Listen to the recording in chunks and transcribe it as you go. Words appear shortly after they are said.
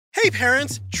Hey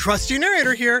parents, Trusty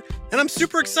Narrator here, and I'm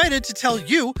super excited to tell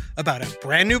you about a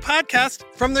brand new podcast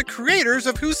from the creators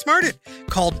of Who Smarted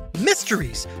called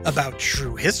Mysteries About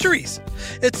True Histories.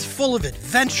 It's full of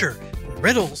adventure,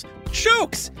 riddles,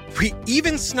 jokes. We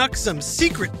even snuck some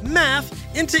secret math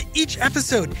into each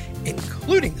episode,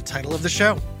 including the title of the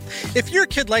show. If your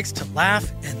kid likes to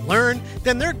laugh and learn,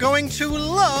 then they're going to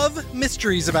love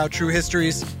Mysteries About True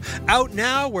Histories. Out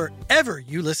now wherever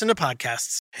you listen to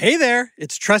podcasts. Hey there,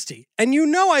 it's Trusty, and you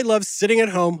know I love sitting at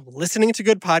home listening to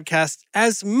good podcasts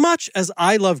as much as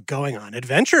I love going on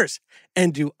adventures.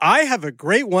 And do I have a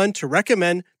great one to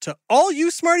recommend to all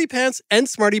you smarty pants and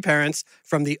smarty parents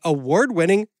from the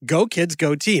award-winning Go Kids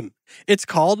Go team. It's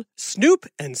called Snoop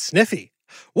and Sniffy.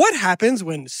 What happens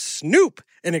when Snoop,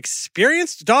 an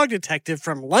experienced dog detective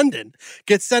from London,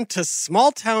 gets sent to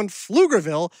small-town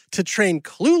Pflugerville to train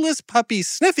clueless puppy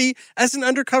Sniffy as an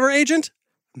undercover agent?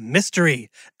 Mystery,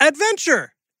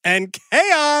 adventure, and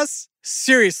chaos!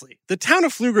 Seriously, the town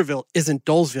of Pflugerville isn't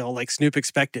Dolesville like Snoop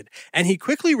expected, and he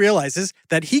quickly realizes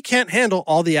that he can't handle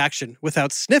all the action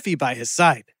without Sniffy by his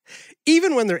side.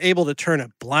 Even when they're able to turn a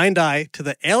blind eye to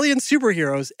the alien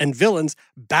superheroes and villains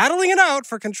battling it out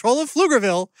for control of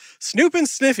Pflugerville, Snoop and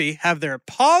Sniffy have their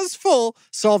paws full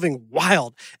solving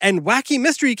wild and wacky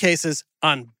mystery cases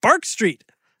on Bark Street.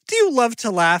 Do you love to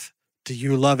laugh? Do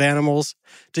you love animals?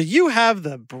 Do you have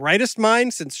the brightest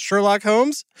mind since Sherlock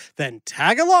Holmes? Then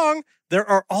tag along. There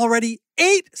are already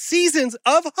 8 seasons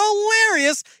of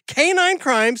hilarious canine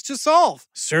crimes to solve.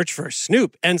 Search for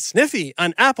Snoop and Sniffy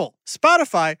on Apple,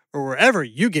 Spotify, or wherever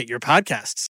you get your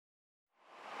podcasts.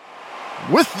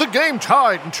 With the game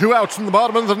tied and 2 outs in the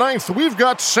bottom of the 9th, we've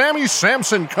got Sammy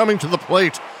Sampson coming to the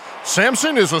plate.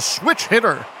 Sampson is a switch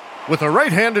hitter. With a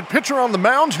right-handed pitcher on the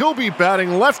mound, he'll be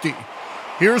batting lefty.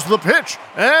 Here's the pitch,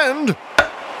 and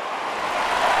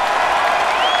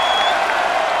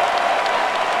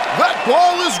that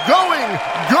ball is going,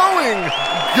 gone!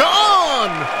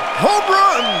 Home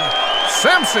run!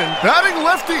 Sampson, batting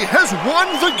lefty, has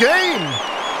won the game!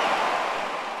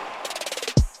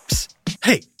 Psst.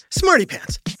 Hey, Smarty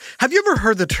Pants, have you ever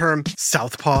heard the term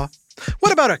southpaw?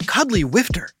 What about a cuddly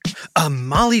whifter? A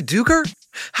Molly Duker?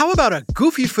 How about a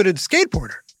goofy-footed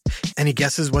skateboarder? Any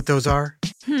guesses what those are?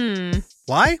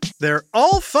 Why? They're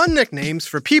all fun nicknames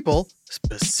for people,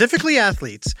 specifically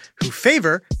athletes, who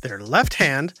favor their left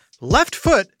hand, left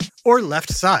foot, or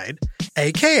left side,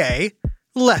 aka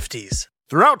lefties.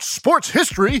 Throughout sports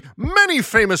history, many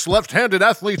famous left-handed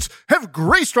athletes have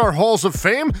graced our halls of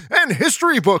fame and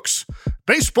history books.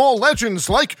 Baseball legends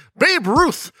like Babe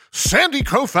Ruth, Sandy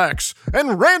Koufax,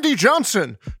 and Randy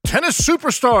Johnson, tennis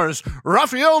superstars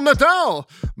Rafael Nadal,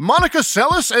 Monica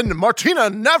Seles, and Martina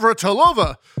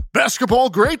Navratilova, basketball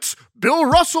greats Bill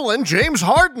Russell and James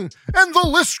Harden, and the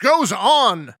list goes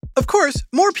on. Of course,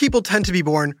 more people tend to be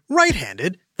born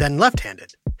right-handed than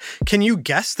left-handed. Can you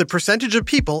guess the percentage of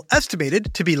people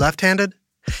estimated to be left-handed?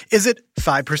 Is it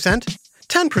 5%,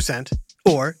 10%,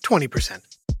 or 20%?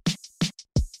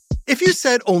 If you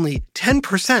said only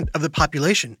 10% of the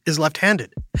population is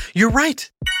left-handed, you're right.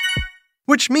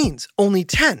 Which means only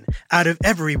 10 out of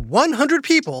every 100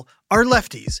 people are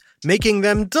lefties, making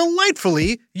them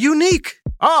delightfully unique.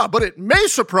 But it may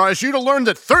surprise you to learn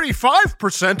that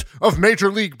 35% of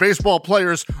Major League Baseball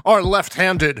players are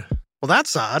left-handed. Well,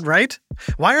 that's odd, right?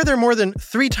 Why are there more than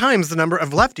 3 times the number of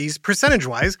lefties,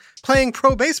 percentage-wise, playing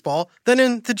pro baseball than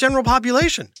in the general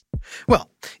population? Well,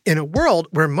 in a world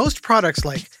where most products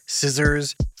like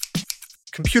scissors,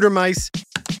 computer mice,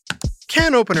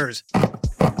 can openers,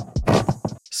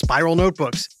 spiral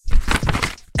notebooks,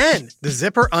 and the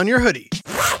zipper on your hoodie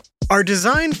are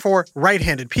designed for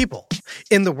right-handed people,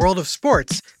 in the world of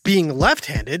sports, being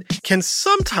left-handed can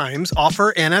sometimes offer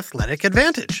an athletic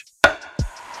advantage.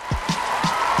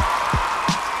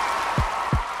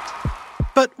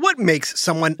 But what makes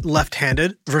someone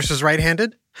left-handed versus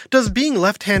right-handed? Does being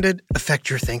left-handed affect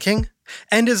your thinking?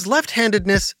 And is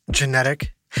left-handedness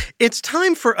genetic? It's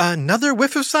time for another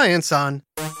whiff of science on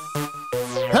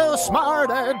Who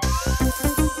Smarted?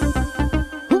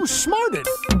 Who Smarted?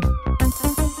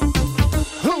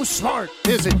 Who's smart?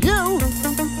 Is it you?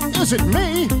 Is it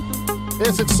me?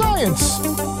 Is it science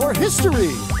or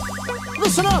history?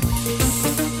 Listen up,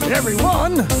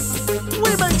 everyone.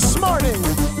 We make smarting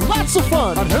lots of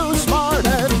fun on Who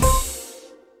Smarted.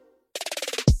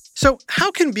 So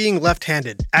how can being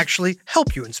left-handed actually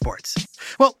help you in sports?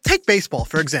 Well, take baseball,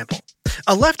 for example.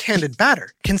 A left-handed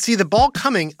batter can see the ball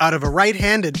coming out of a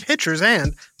right-handed pitcher's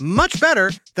hand much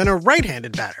better than a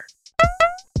right-handed batter.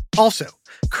 Also,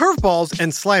 curveballs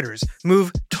and sliders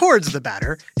move towards the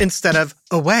batter instead of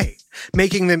away,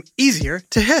 making them easier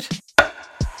to hit.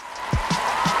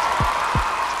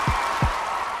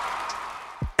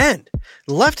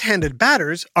 left-handed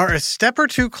batters are a step or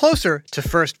two closer to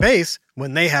first base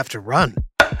when they have to run.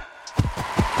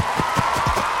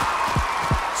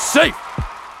 Safe!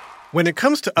 When it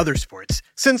comes to other sports,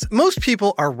 since most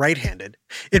people are right-handed,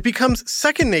 it becomes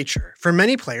second nature for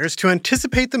many players to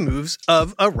anticipate the moves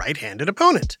of a right-handed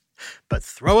opponent. But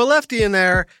throw a lefty in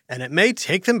there, and it may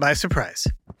take them by surprise.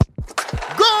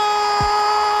 Goal!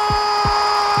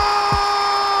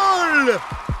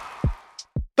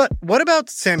 But what about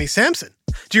Sammy Sampson?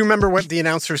 Do you remember what the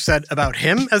announcer said about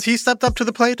him as he stepped up to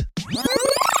the plate?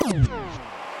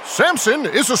 Sampson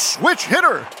is a switch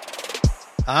hitter.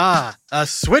 Ah, a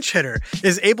switch hitter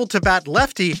is able to bat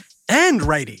lefty and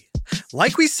righty.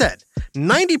 Like we said,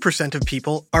 90% of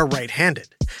people are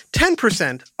right-handed,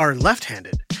 10% are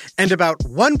left-handed, and about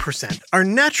 1% are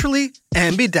naturally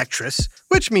ambidextrous,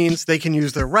 which means they can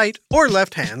use their right or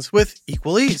left hands with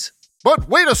equal ease. But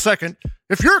wait a second.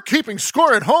 If you're keeping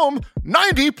score at home,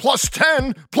 90 plus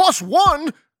 10 plus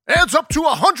 1 adds up to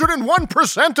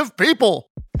 101% of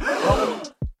people.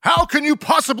 How can you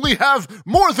possibly have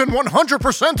more than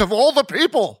 100% of all the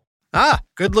people? Ah,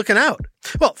 good looking out.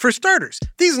 Well, for starters,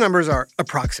 these numbers are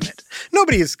approximate.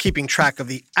 Nobody is keeping track of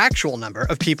the actual number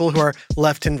of people who are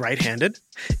left and right-handed.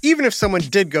 Even if someone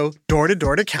did go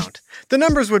door-to-door to count, the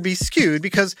numbers would be skewed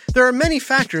because there are many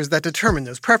factors that determine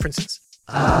those preferences.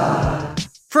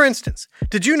 For instance,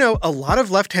 did you know a lot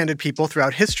of left-handed people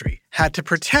throughout history had to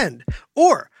pretend,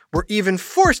 or were even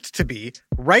forced to be,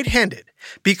 right-handed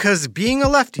because being a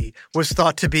lefty was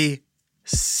thought to be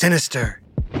sinister?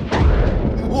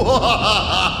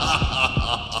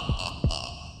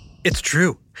 It's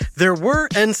true. There were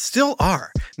and still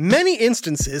are many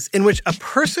instances in which a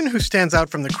person who stands out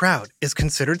from the crowd is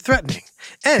considered threatening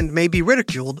and may be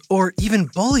ridiculed or even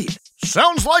bullied.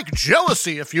 Sounds like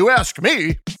jealousy, if you ask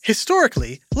me.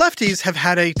 Historically, lefties have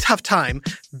had a tough time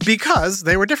because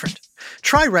they were different.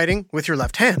 Try writing with your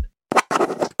left hand.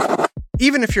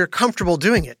 Even if you're comfortable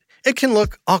doing it, it can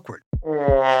look awkward.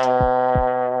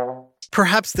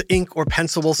 Perhaps the ink or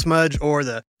pencil will smudge, or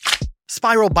the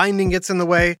spiral binding gets in the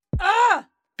way.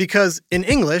 Because in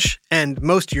English, and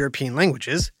most European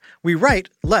languages, we write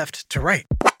left to right.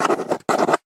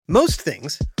 Most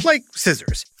things, like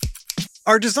scissors,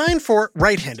 are designed for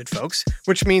right-handed folks,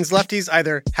 which means lefties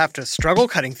either have to struggle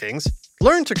cutting things,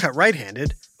 learn to cut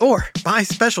right-handed, or buy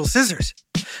special scissors.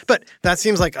 But that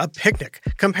seems like a picnic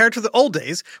compared to the old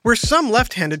days where some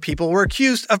left-handed people were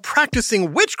accused of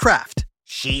practicing witchcraft.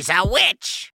 She's a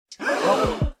witch!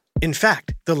 In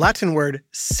fact, the Latin word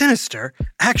sinister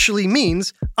actually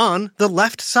means on the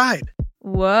left side.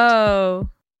 Whoa.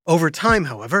 Over time,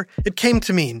 however, it came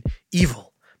to mean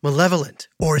evil, malevolent,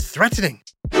 or threatening.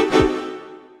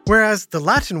 Whereas the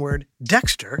Latin word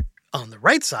dexter, on the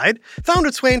right side, found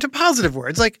its way into positive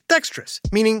words like dexterous,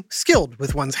 meaning skilled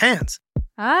with one's hands.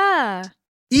 Ah.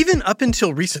 Even up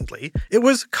until recently, it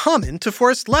was common to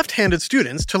force left-handed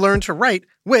students to learn to write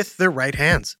with their right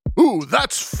hands. Ooh,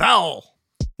 that's foul.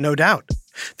 No doubt.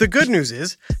 The good news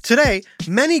is, today,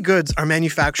 many goods are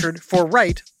manufactured for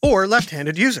right or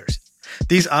left-handed users.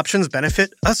 These options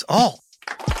benefit us all.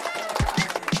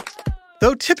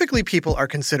 Though typically people are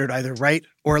considered either right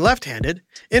or left-handed,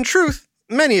 in truth,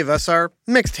 many of us are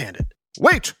mixed-handed.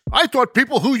 Wait, I thought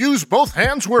people who use both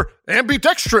hands were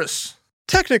ambidextrous.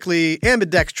 Technically,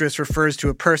 ambidextrous refers to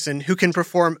a person who can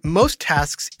perform most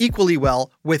tasks equally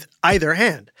well with either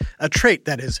hand, a trait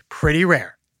that is pretty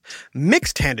rare.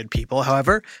 Mixed-handed people,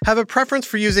 however, have a preference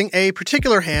for using a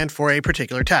particular hand for a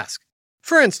particular task.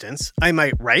 For instance, I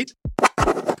might write,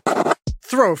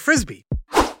 throw a frisbee,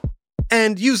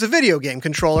 and use a video game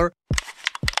controller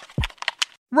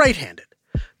right-handed.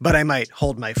 But I might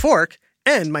hold my fork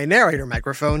and my narrator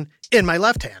microphone in my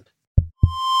left hand.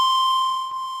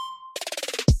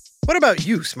 What about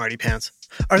you, Smarty Pants?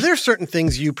 Are there certain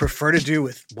things you prefer to do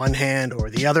with one hand or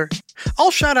the other?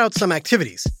 I'll shout out some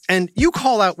activities, and you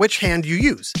call out which hand you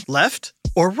use, left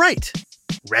or right.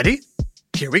 Ready?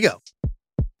 Here we go.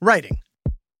 Writing.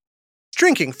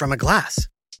 Drinking from a glass.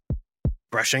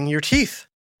 Brushing your teeth.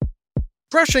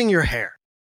 Brushing your hair.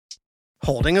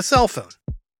 Holding a cell phone.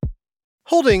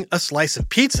 Holding a slice of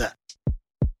pizza.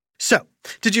 So,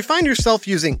 did you find yourself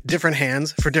using different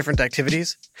hands for different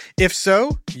activities? If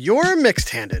so, you're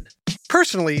mixed-handed.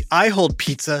 Personally, I hold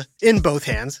pizza in both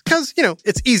hands because,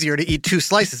 it's easier to eat two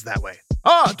slices that way.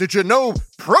 Did you know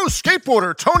pro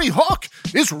skateboarder Tony Hawk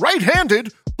is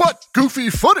right-handed but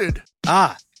goofy-footed?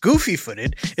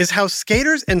 Goofy-footed is how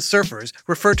skaters and surfers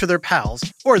refer to their pals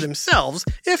or themselves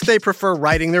if they prefer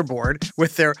riding their board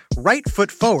with their right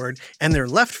foot forward and their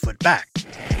left foot back.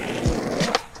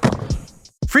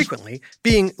 Frequently,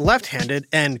 being left-handed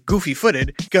and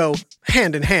goofy-footed go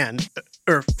hand in hand.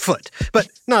 foot, but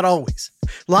not always.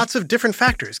 Lots of different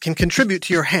factors can contribute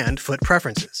to your hand-foot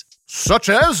preferences. Such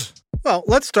as? Well,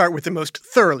 let's start with the most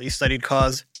thoroughly studied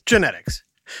cause, genetics.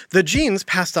 The genes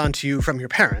passed on to you from your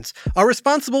parents are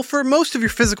responsible for most of your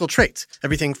physical traits,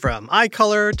 everything from eye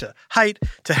color to height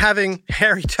to having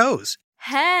hairy toes.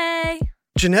 Hey!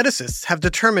 Geneticists have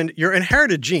determined your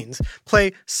inherited genes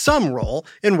play some role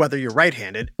in whether you're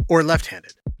right-handed or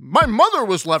left-handed. My mother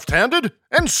was left-handed,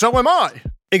 and so am I.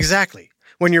 Exactly.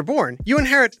 When you're born, you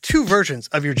inherit two versions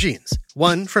of your genes,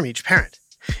 one from each parent.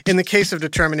 In the case of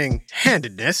determining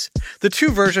handedness, the two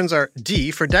versions are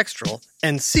D for dextral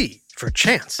and C for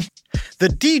chance. The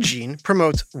D gene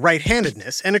promotes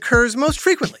right-handedness and occurs most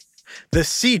frequently. The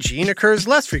C gene occurs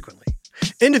less frequently.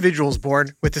 Individuals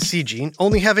born with the C gene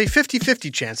only have a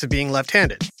 50-50 chance of being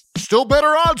left-handed. Still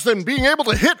better odds than being able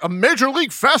to hit a major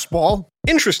league fastball.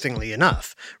 Interestingly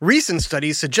enough, recent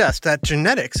studies suggest that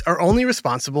genetics are only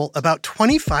responsible about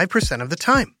 25% of the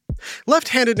time.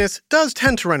 Left-handedness does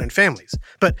tend to run in families,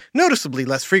 but noticeably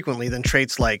less frequently than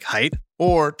traits like height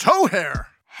or toe hair.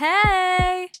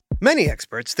 Hey! Many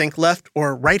experts think left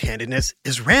or right-handedness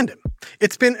is random.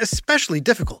 It's been especially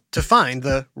difficult to find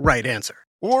the right answer.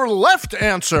 Or left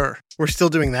answer. We're still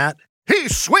doing that? He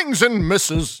swings and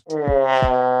misses.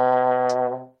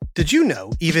 Did you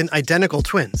know even identical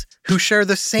twins who share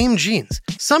the same genes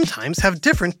sometimes have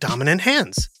different dominant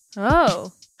hands?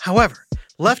 Oh. However,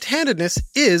 left-handedness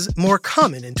is more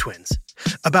common in twins.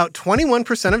 About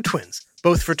 21% of twins,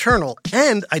 both fraternal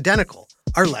and identical,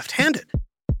 are left-handed.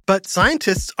 But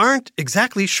scientists aren't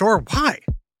exactly sure why.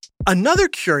 Another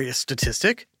curious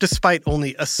statistic, despite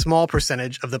only a small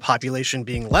percentage of the population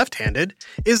being left-handed,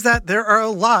 is that there are a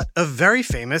lot of very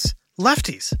famous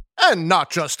lefties. And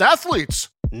not just athletes.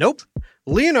 Nope.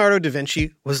 Leonardo da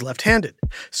Vinci was left-handed.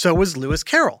 So was Lewis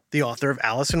Carroll, the author of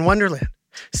Alice in Wonderland.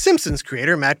 Simpsons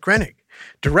creator Matt Groening.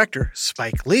 Director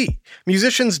Spike Lee.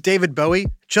 Musicians David Bowie,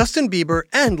 Justin Bieber,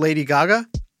 and Lady Gaga.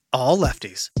 All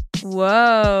lefties.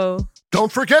 Whoa.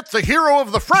 Don't forget the hero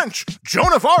of the French,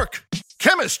 Joan of Arc.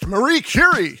 Chemist Marie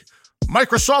Curie,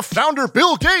 Microsoft founder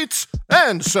Bill Gates,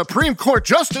 and Supreme Court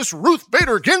Justice Ruth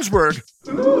Bader Ginsburg.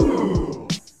 Ooh.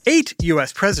 8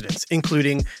 U.S. presidents,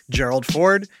 including Gerald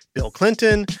Ford, Bill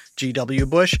Clinton, G.W.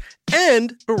 Bush,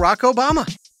 and Barack Obama.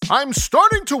 I'm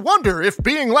starting to wonder if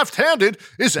being left-handed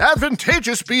is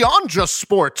advantageous beyond just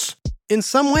sports. In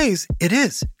some ways, it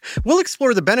is. We'll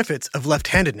explore the benefits of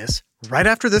left-handedness right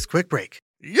after this quick break.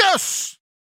 Yes!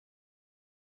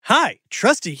 Hi,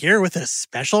 Trusty here with a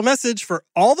special message for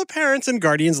all the parents and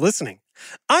guardians listening.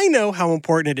 I know how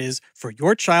important it is for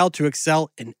your child to excel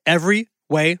in every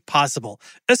way possible,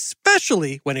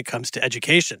 especially when it comes to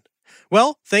education.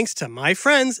 Well, thanks to my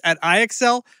friends at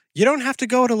IXL, you don't have to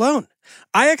go it alone.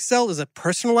 IXL is a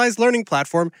personalized learning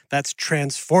platform that's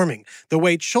transforming the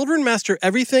way children master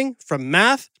everything from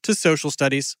math to social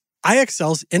studies.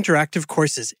 IXL's interactive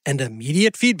courses and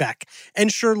immediate feedback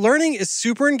ensure learning is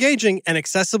super engaging and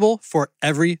accessible for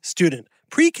every student,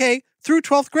 pre-K through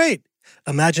 12th grade.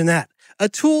 Imagine that, a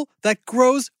tool that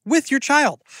grows with your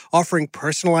child, offering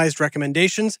personalized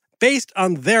recommendations based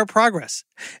on their progress.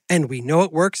 And we know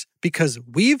it works because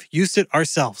we've used it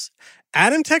ourselves.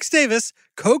 Adam Tex Davis,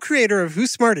 co-creator of Who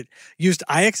Smarted, used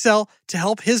IXL to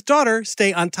help his daughter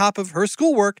stay on top of her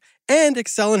schoolwork and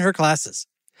excel in her classes.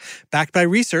 Backed by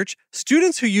research,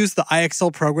 students who use the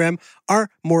IXL program are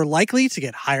more likely to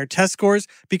get higher test scores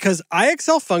because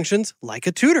IXL functions like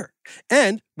a tutor.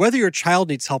 And whether your child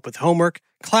needs help with homework,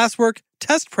 classwork,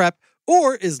 test prep,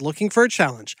 or is looking for a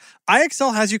challenge,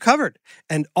 IXL has you covered.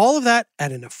 And all of that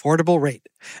at an affordable rate.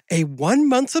 A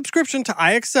 1-month subscription to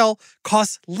IXL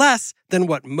costs less than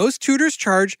what most tutors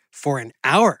charge for an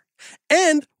hour.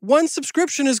 And one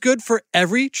subscription is good for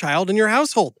every child in your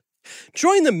household.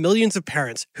 Join the millions of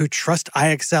parents who trust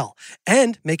IXL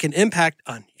and make an impact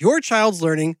on your child's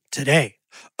learning today.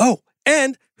 Oh,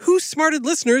 and Who Smarted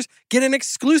listeners get an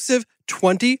exclusive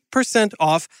 20%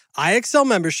 off IXL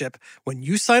membership when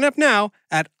you sign up now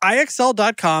at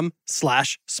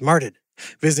IXL.com/smarted.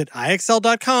 Visit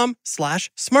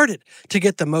IXL.com/smarted to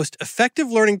get the most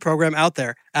effective learning program out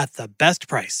there at the best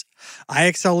price.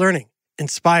 IXL Learning.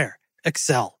 Inspire.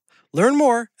 Excel. Learn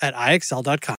more at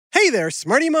IXL.com. Hey there,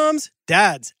 Smarty moms,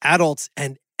 dads, adults,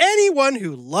 and anyone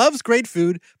who loves great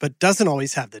food but doesn't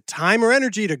always have the time or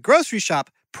energy to grocery shop,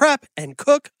 prep, and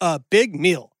cook a big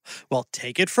meal. Well,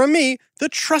 take it from me, the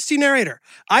trusty narrator.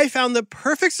 I found the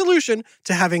perfect solution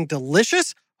to having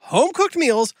delicious, home-cooked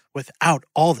meals without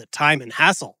all the time and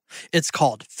hassle. It's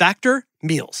called Factor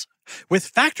Meals. With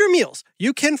Factor meals,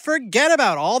 you can forget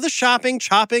about all the shopping,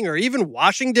 chopping, or even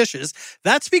washing dishes.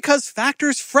 That's because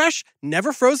Factor's fresh,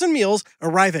 never frozen meals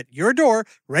arrive at your door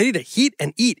ready to heat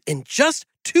and eat in just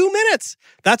 2 minutes.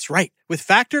 That's right. With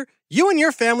Factor, you and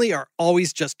your family are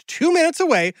always just 2 minutes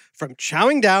away from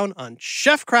chowing down on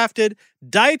chef-crafted,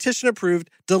 dietitian-approved,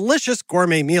 delicious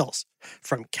gourmet meals.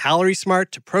 From Calorie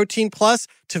Smart to Protein Plus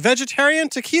to vegetarian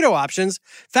to keto options,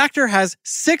 Factor has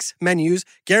 6 menus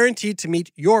guaranteed to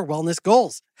meet your wellness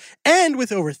goals. And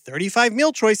with over 35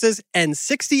 meal choices and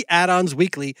 60 add-ons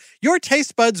weekly, your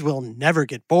taste buds will never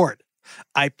get bored.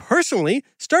 I personally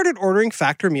started ordering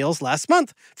Factor meals last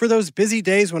month for those busy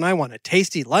days when I want a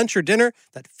tasty lunch or dinner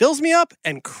that fills me up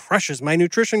and crushes my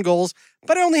nutrition goals,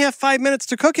 but I only have 5 minutes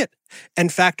to cook it.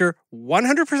 And Factor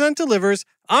 100% delivers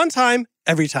on time,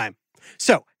 every time.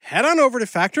 So head on over to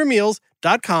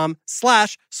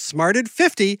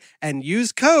factormeals.com/smarted50 and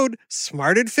use code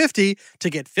SMARTED50 to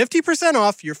get 50%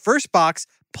 off your first box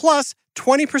plus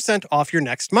 20% off your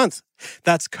next month.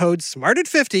 That's code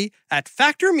SMARTED50 at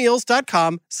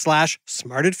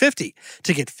factormeals.com/smarted50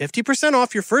 to get 50%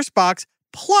 off your first box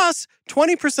plus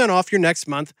 20% off your next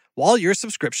month while your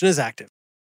subscription is active.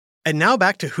 And now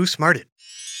back to Who Smarted.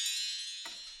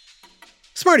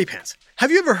 Smarty Pants, have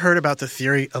you ever heard about the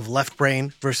theory of left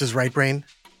brain versus right brain?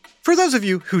 For those of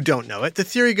you who don't know it, the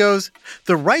theory goes,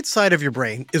 the right side of your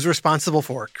brain is responsible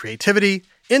for creativity,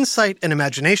 insight, and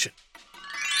imagination,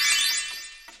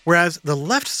 whereas the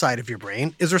left side of your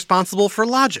brain is responsible for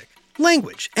logic,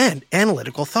 language, and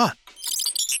analytical thought.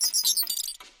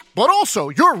 But also,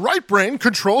 your right brain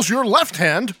controls your left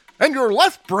hand, and your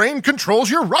left brain controls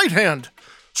your right hand.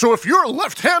 So if you're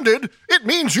left-handed, it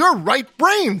means you're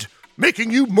right-brained,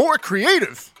 making you more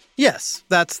creative. Yes,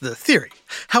 that's the theory.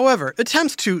 However,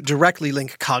 attempts to directly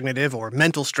link cognitive or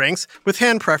mental strengths with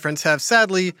hand preference have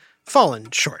sadly fallen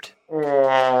short.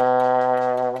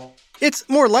 It's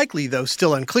more likely, though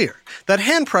still unclear, that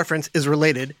hand preference is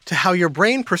related to how your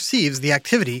brain perceives the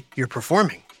activity you're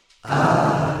performing.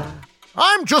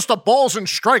 I'm just a balls and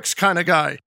strikes kind of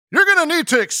guy. You're gonna need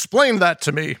to explain that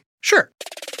to me. Sure.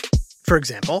 For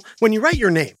example, when you write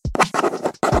your name,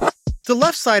 the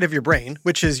left side of your brain,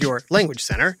 which is your language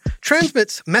center,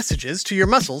 transmits messages to your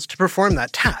muscles to perform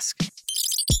that task.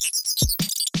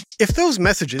 If those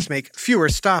messages make fewer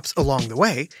stops along the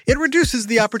way, it reduces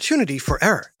the opportunity for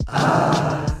error.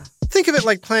 Think of it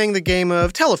like playing the game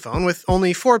of telephone with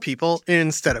only 4 people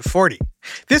instead of 40.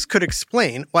 This could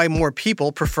explain why more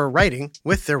people prefer writing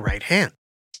with their right hand.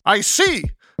 I see.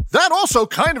 That also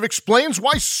kind of explains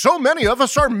why so many of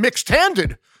us are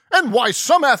mixed-handed, and why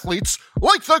some athletes,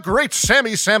 like the great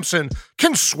Sammy Sampson,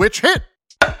 can switch hit.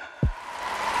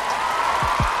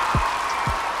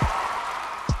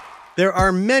 There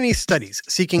are many studies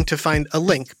seeking to find a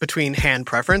link between hand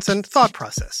preference and thought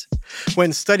process.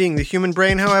 When studying the human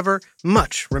brain, however,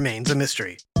 much remains a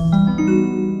mystery.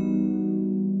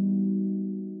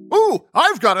 Ooh,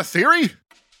 I've got a theory.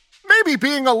 Maybe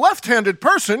being a left-handed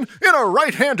person in a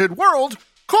right-handed world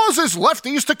causes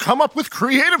lefties to come up with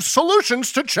creative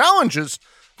solutions to challenges,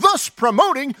 thus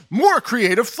promoting more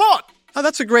creative thought. Oh,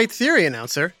 that's a great theory,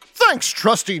 announcer. Thanks,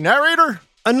 trusty narrator.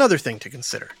 Another thing to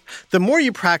consider. The more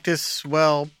you practice,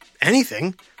 well,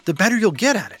 anything, the better you'll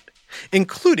get at it,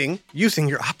 including using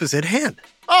your opposite hand.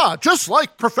 Just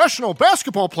like professional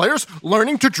basketball players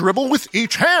learning to dribble with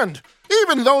each hand,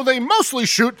 even though they mostly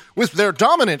shoot with their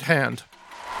dominant hand.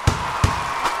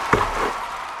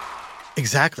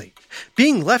 Exactly.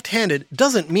 Being left-handed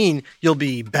doesn't mean you'll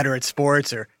be better at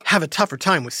sports or have a tougher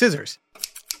time with scissors.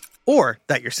 Or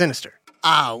that you're sinister.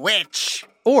 A witch.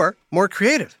 Or more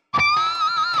creative.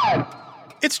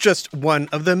 It's just one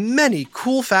of the many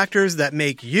cool factors that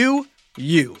make you,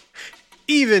 you.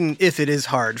 Even if it is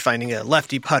hard finding a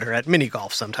lefty putter at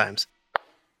mini-golf sometimes.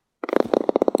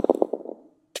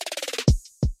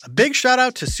 A big shout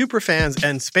out to superfans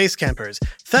and space campers,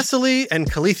 Thessaly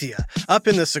and Calithia, up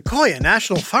in the Sequoia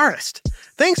National Forest.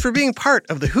 Thanks for being part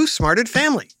of the Who Smarted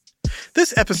family.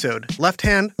 This episode, Left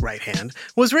Hand, Right Hand,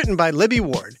 was written by Libby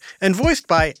Ward and voiced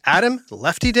by Adam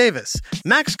Lefty Davis,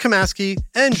 Max Kamaski,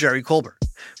 and Jerry Colbert.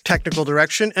 Technical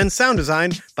direction and sound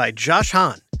design by Josh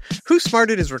Hahn. Who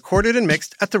Smarted is recorded and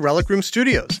mixed at the Relic Room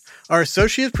Studios. Our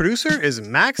associate producer is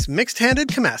Max Mixed-Handed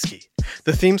Kamaski.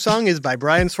 The theme song is by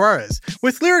Brian Suarez,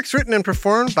 with lyrics written and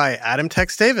performed by Adam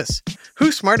Tex Davis.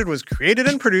 Who Smarted was created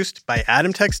and produced by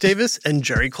Adam Tex Davis and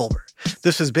Jerry Colbert.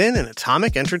 This has been an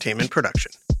Atomic Entertainment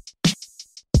production.